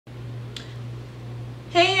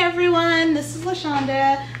everyone, this is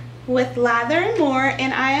Lashanda with Lather and More,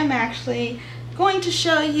 and I am actually going to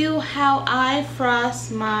show you how I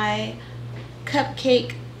frost my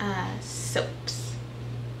Cupcake soaps.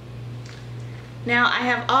 Now I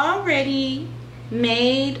have already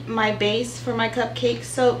made my base for my Cupcake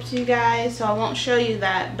soaps, you guys, so I won't show you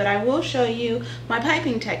that, but I will show you my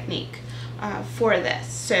piping technique for this,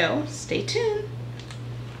 so stay tuned.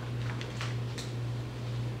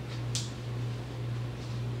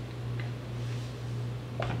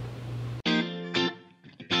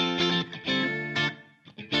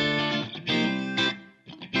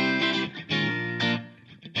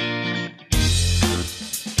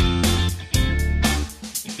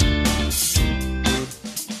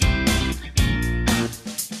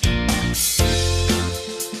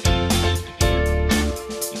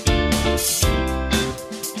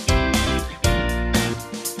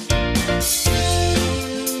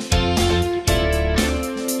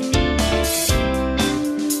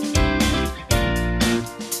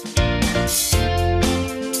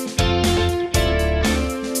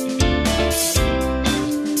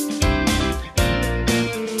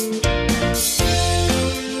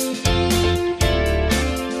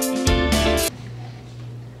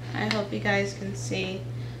 You guys can see.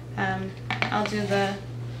 I'll do the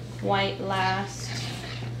white last.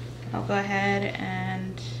 I'll go ahead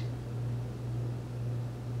and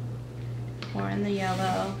pour in the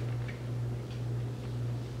yellow.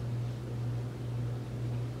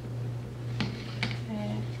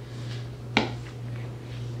 Okay.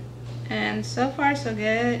 And so far so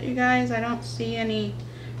good, you guys. I don't see any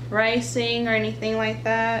ricing or anything like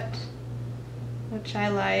that, which I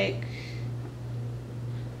like.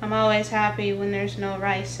 I'm always happy when there's no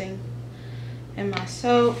ricing in my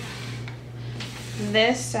soap.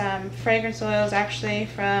 This fragrance oil is actually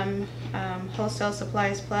from Wholesale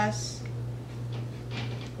Supplies Plus.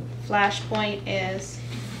 Flash point is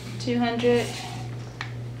 200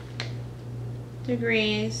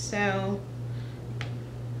 degrees, so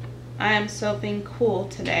I am soaping cool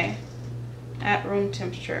today at room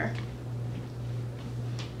temperature.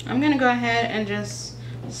 I'm gonna go ahead and just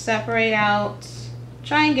separate out.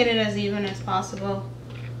 Try and get it as even as possible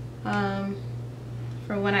for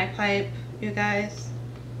when I pipe, you guys.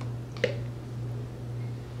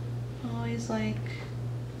 Always like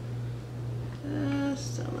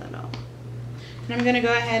just a little. And I'm gonna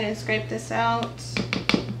go ahead and scrape this out.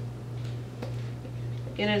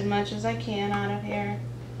 Get as much as I can out of here.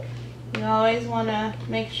 You always want to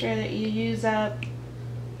make sure that you use up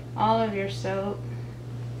all of your soap.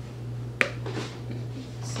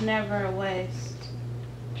 It's never a waste.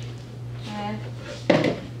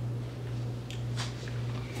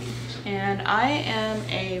 And I am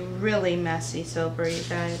a really messy soaper, you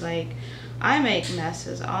guys. Like, I make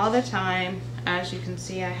messes all the time. As you can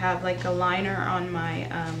see, I have like a liner on my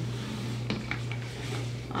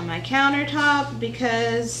countertop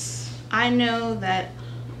because I know that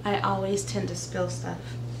I always tend to spill stuff.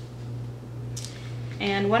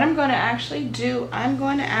 And what I'm going to actually do, I'm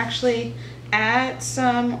going to actually add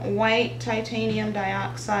some white titanium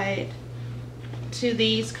dioxide to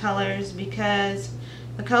these colors because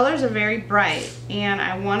the colors are very bright and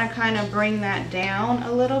I want to kind of bring that down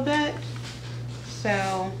a little bit.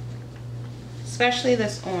 So especially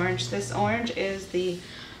this orange. This orange is the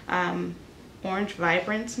Orange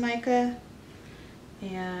Vibrance mica,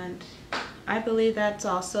 and I believe that's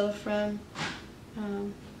also from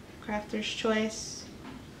Crafter's Choice,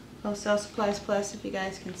 Wholesale Supplies Plus. If you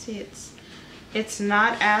guys can see, it's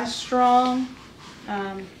not as strong.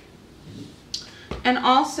 And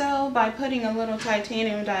also, by putting a little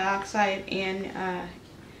titanium dioxide in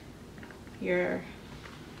your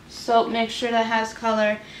soap mixture that has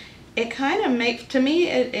color, it kind of makes, to me,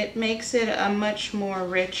 it makes it a much more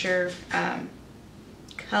richer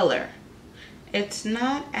color. It's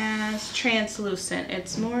not as translucent.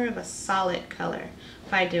 It's more of a solid color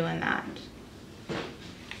by doing that.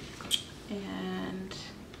 And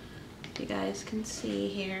you guys can see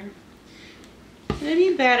here. It'll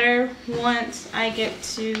be better once I get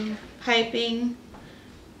to piping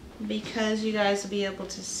because you guys will be able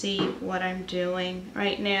to see what I'm doing.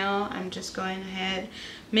 Right now I'm just going ahead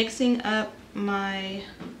mixing up my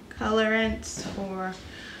colorants for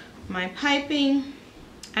my piping.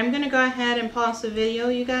 I'm gonna go ahead and pause the video,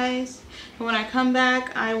 you guys, and when I come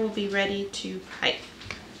back I will be ready to pipe.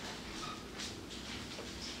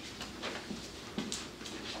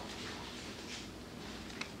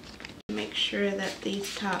 Make sure that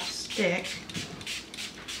these tops stick.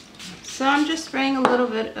 So I'm just spraying a little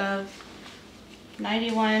bit of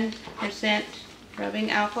 91%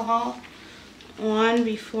 rubbing alcohol on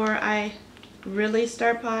before I really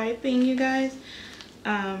start piping, you guys,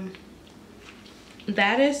 that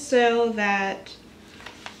is so that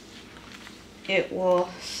it will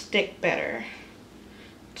stick better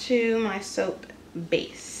to my soap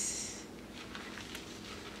base.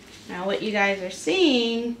 Now what you guys are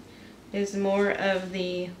seeing is more of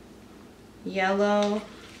the yellow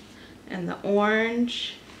and the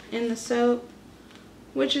orange in the soap,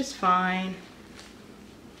 which is fine.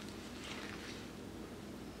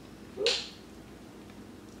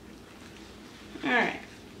 Alright,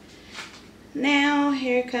 now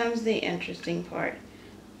here comes the interesting part.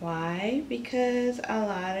 Why? Because a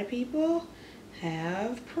lot of people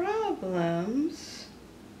have problems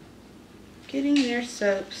getting their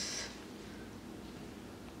soaps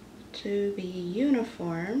to be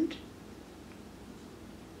uniformed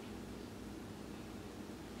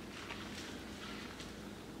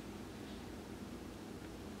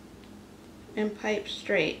and pipe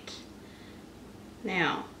straight.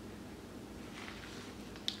 Now,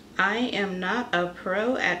 I am not a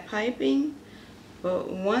pro at piping,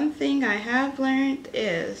 but one thing I have learned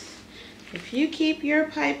is if you keep your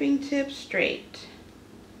piping tip straight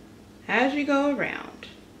as you go around,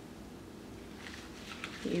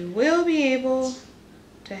 you will be able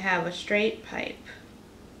to have a straight pipe.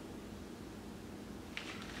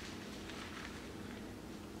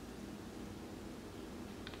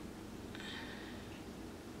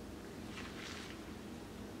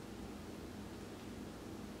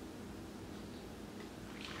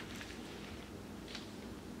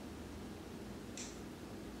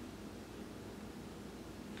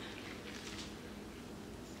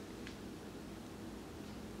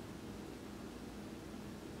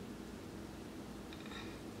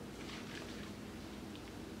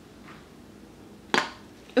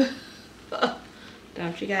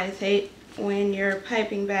 Don't you guys hate when your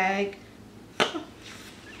piping bag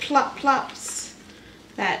plop plops?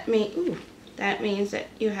 That means that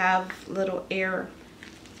you have little air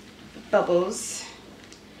bubbles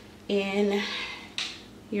in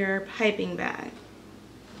your piping bag.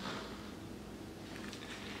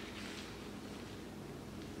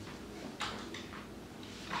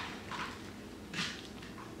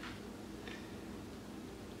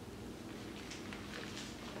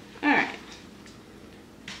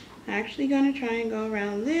 Actually going to try and go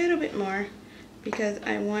around a little bit more because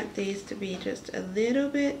I want these to be just a little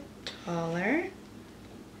bit taller.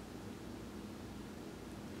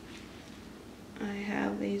 I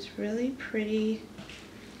have these really pretty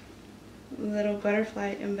little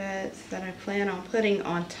butterfly embeds that I plan on putting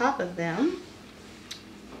on top of them.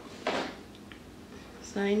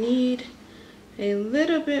 So I need a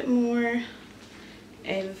little bit more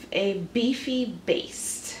of a beefy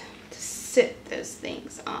base to sit those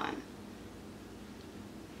things on.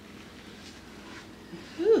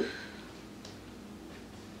 Whew.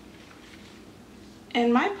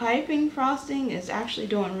 And my piping frosting is actually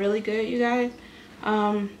doing really good, you guys.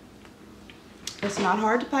 It's not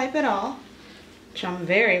hard to pipe at all, which I'm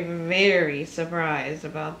very, very surprised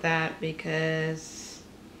about that because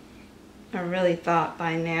I really thought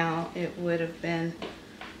by now it would have been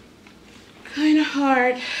kind of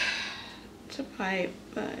hard to pipe,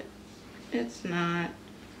 but it's not.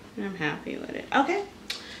 I'm happy with it. Okay,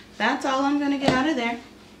 that's all I'm gonna get out of there.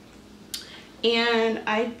 And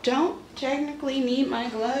I don't technically need my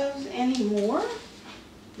gloves anymore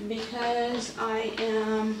because I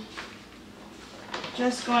am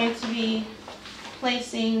just going to be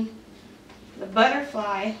placing the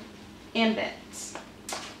butterfly embeds.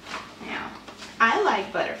 Now, I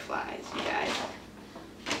like butterflies, you guys.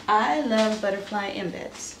 I love butterfly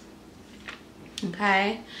embeds.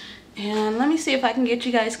 Okay, and let me see if I can get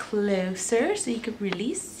you guys closer so you can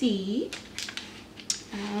really see.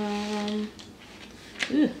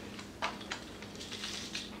 Ooh.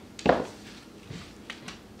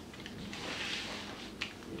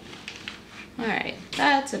 Alright,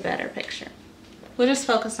 that's a better picture. We'll just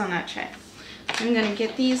focus on that tray. I'm going to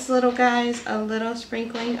get these little guys a little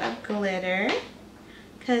sprinkling of glitter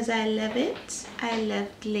because I love it. I love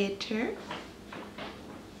glitter.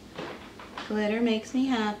 Glitter makes me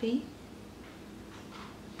happy.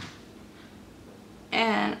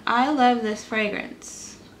 And I love this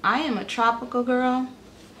fragrance. I am a tropical girl.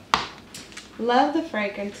 Love the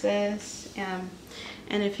fragrances.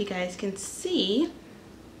 And if you guys can see,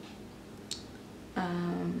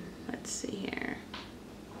 let's see here.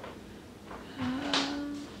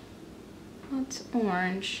 It's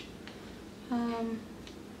orange. Dang.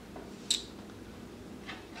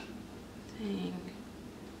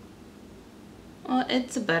 Well,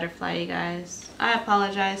 it's a butterfly, you guys. I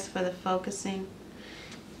apologize for the focusing,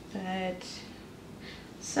 but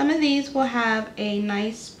Some of these will have a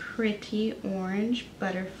nice pretty orange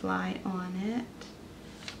butterfly on it.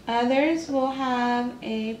 Others will have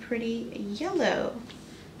a pretty yellow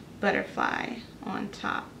butterfly on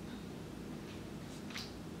top.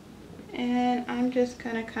 And I'm just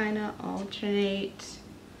gonna kind of alternate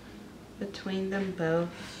between them both.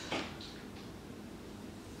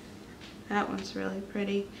 That one's really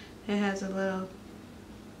pretty. It has a little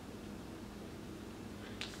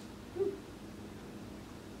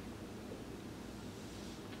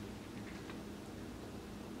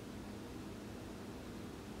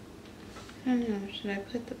I don't know, should I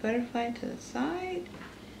put the butterfly to the side?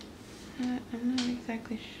 I'm not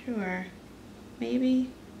exactly sure. Maybe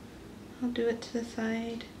I'll do it to the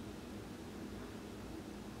side.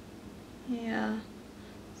 Yeah,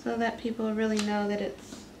 so that people really know that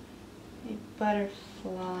it's a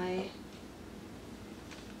butterfly.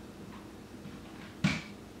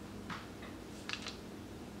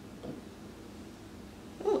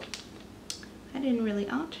 Oh, I didn't really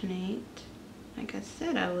alternate like I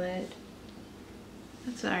said I would.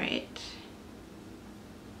 That's alright.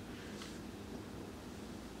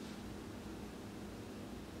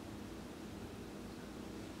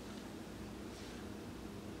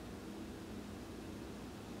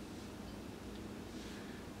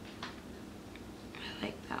 I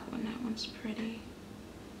like that one. That one's pretty.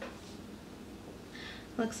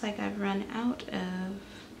 Looks like I've run out of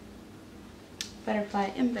butterfly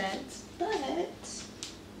embeds, but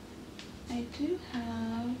I do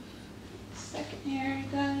have a second here,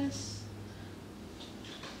 guys.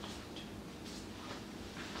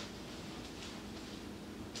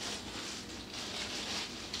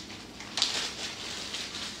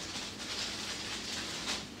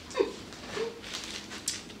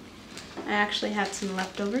 I actually have some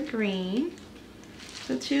leftover green.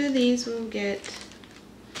 So 2 of these will get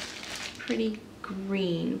pretty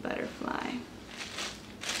green butterfly.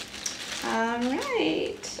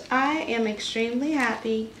 Alright, I am extremely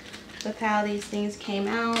happy with how these things came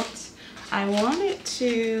out. I wanted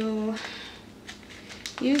to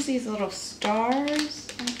use these little stars.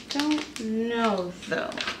 I don't know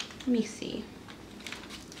though. Let me see.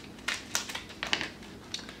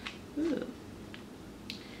 Ooh.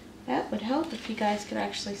 That would help if you guys could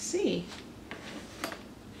actually see.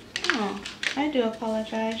 Oh, I do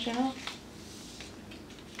apologize, y'all.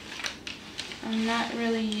 I'm not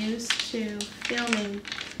really used to filming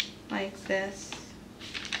like this.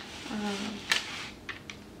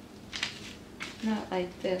 Not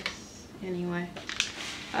like this, anyway.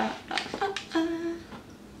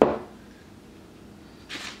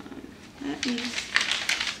 Let me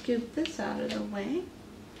scoop this out of the way.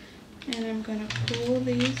 And I'm going to pull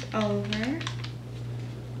these over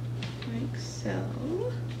like so.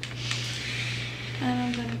 And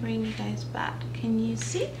I'm going to bring you guys back. Can you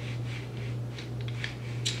see?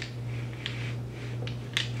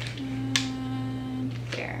 And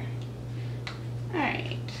there.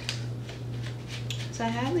 Alright. So I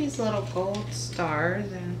have these little gold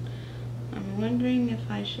stars and I'm wondering if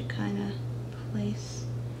I should kind of place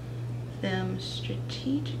them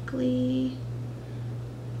strategically.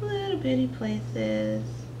 Little bitty places.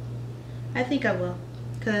 I think I will,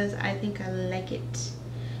 because I think I like it.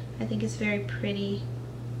 I think it's very pretty.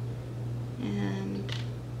 And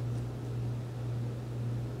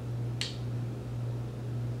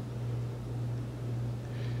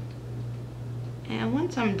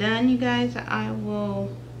once I'm done, you guys, I will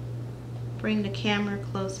bring the camera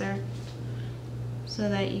closer so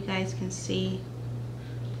that you guys can see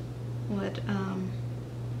what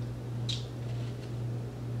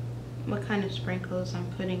kind of sprinkles I'm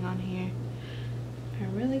putting on here. I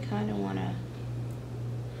really kind of want to,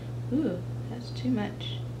 ooh, that's too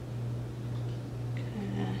much.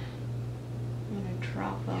 Kind of want to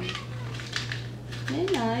drop them.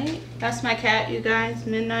 Midnight, that's my cat, you guys.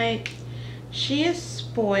 Midnight, she is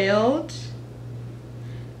spoiled.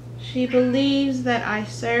 She believes that I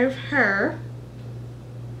serve her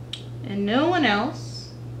and no one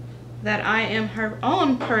else, that I am her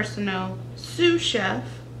own personal sous chef,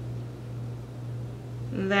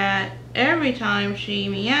 that every time she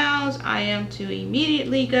meows, I am to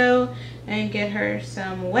immediately go and get her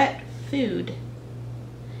some wet food.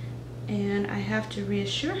 And I have to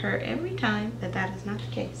reassure her every time that that is not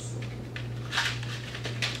the case.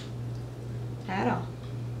 At all.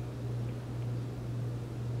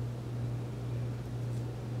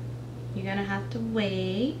 You're gonna have to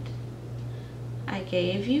wait. I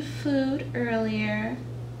gave you food earlier.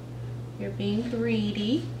 You're being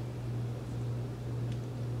greedy.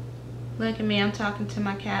 Look at me, I'm talking to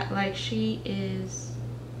my cat like she is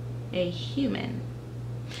a human.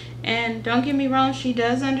 And don't get me wrong, she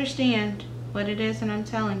does understand what it is that I'm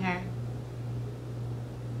telling her.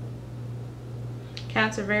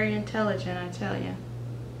 Cats are very intelligent, I tell you.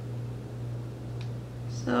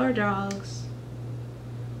 So are dogs.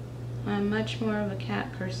 I'm much more of a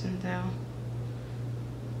cat person though.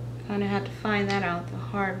 Kind of had to find that out the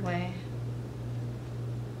hard way.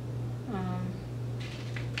 I'm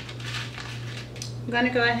going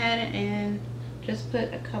to go ahead and just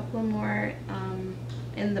put a couple more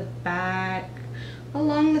in the back,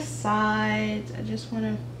 along the sides. I just want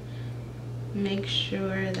to make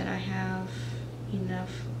sure that I have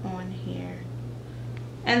enough on here.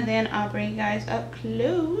 And then I'll bring you guys up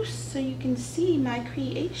close so you can see my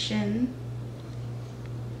creation.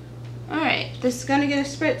 Alright, this is going to get a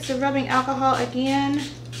spritz of rubbing alcohol again.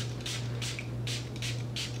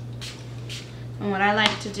 And what I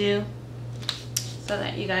like to do, so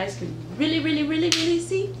that you guys can really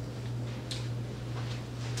see,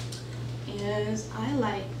 is I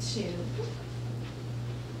like to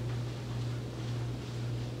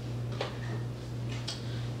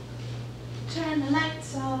turn the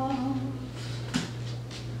lights off.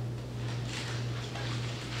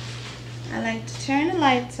 I like to turn the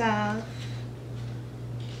lights off.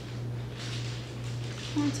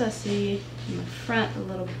 Once I see in the front a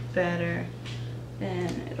little better,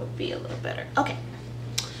 then it'll be a little better. Okay.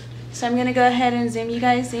 So I'm gonna go ahead and zoom you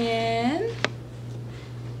guys in.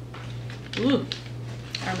 Ooh,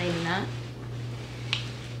 or maybe not.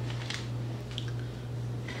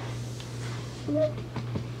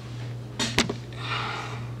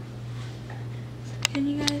 Can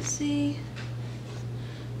you guys see?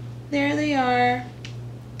 There they are,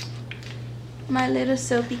 my little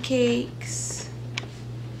soapy cakes.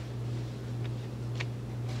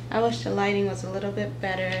 I wish the lighting was a little bit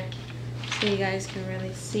better so you guys can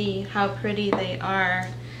really see how pretty they are.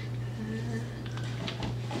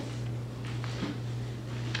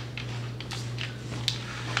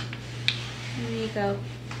 Let me go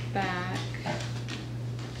back.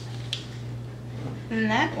 And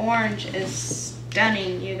that orange is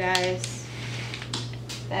stunning, you guys.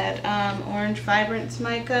 That orange Vibrance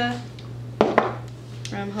mica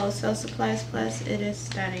from Wholesale Supplies Plus, it is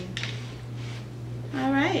stunning.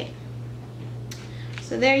 Alright,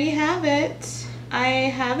 so there you have it. I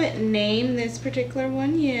haven't named this particular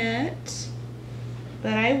one yet,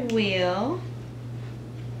 but I will.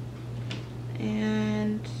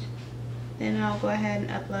 And then I'll go ahead and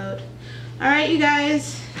upload. Alright, you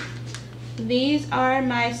guys, these are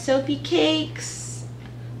my soapy cakes.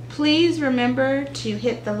 Please remember to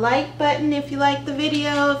hit the like button if you like the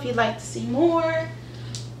video, if you'd like to see more.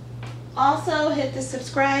 Also hit the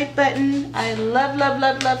subscribe button. I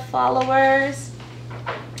love followers.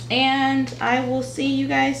 And I will see you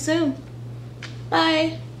guys soon.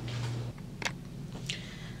 Bye.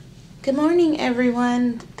 Good morning,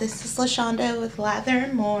 everyone. This is Lashanda with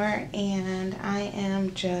LatherandMore, and I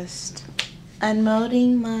am just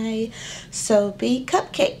unmolding my soapy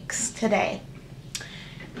cupcakes today.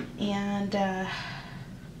 And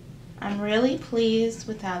I'm really pleased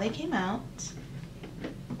with how they came out.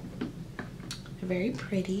 They're very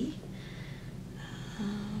pretty.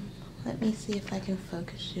 Let me see if I can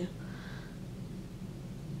focus you.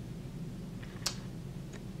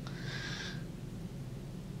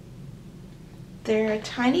 They're a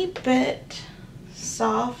tiny bit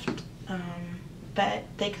soft, but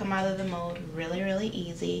they come out of the mold really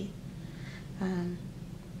easy. And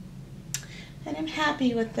I'm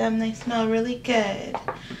happy with them. They smell really good.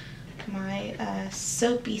 My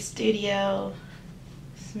soapy studio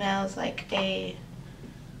smells like a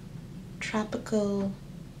tropical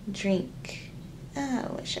drink. Oh,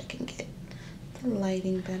 I wish I could get the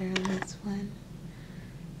lighting better on this one,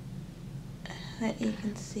 that you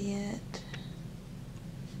can see it.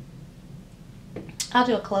 I'll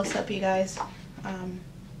do a close-up, you guys,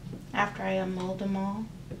 after I unmold them all.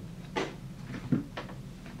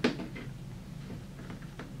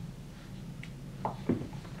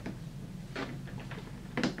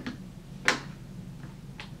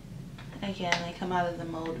 Again, they come out of the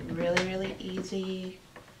mold really easy.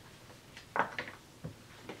 Gonna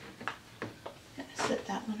set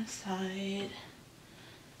that one aside.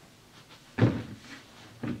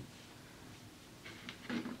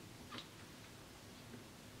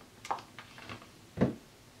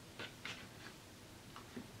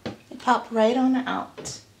 They pop right on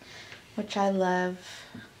out, which I love.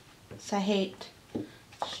 So I hate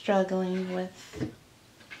struggling with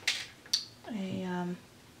a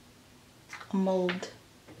mold.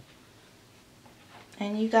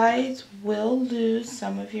 And you guys will lose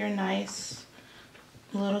some of your nice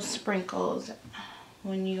little sprinkles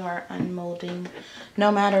when you are unmolding,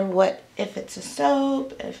 no matter what, if it's a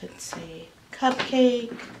soap, if it's a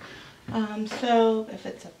cupcake soap, if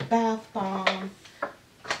it's a bath bomb,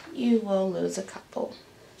 you will lose a couple.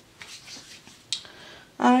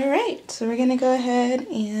 Alright, so we're going to go ahead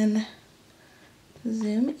and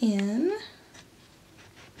zoom in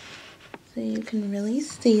so you can really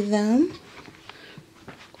see them.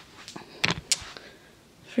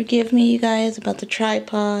 Forgive me, you guys, about the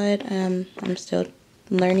tripod. I'm still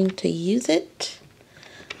learning to use it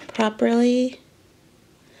properly.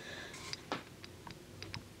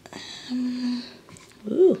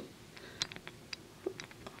 Ooh.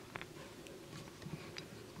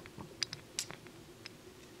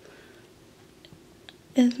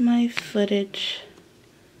 Is my footage?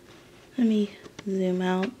 Let me zoom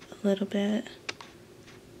out a little bit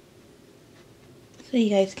so you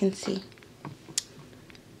guys can see.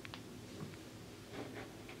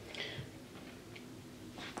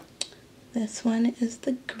 This one is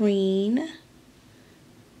the green.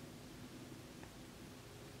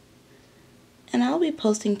 And I'll be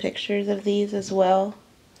posting pictures of these as well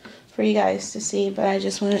for you guys to see, but I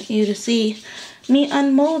just want you to see me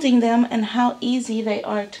unmolding them and how easy they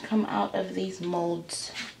are to come out of these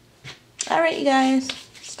molds. Alright, you guys,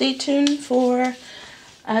 stay tuned for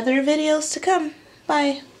other videos to come.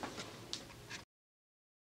 Bye.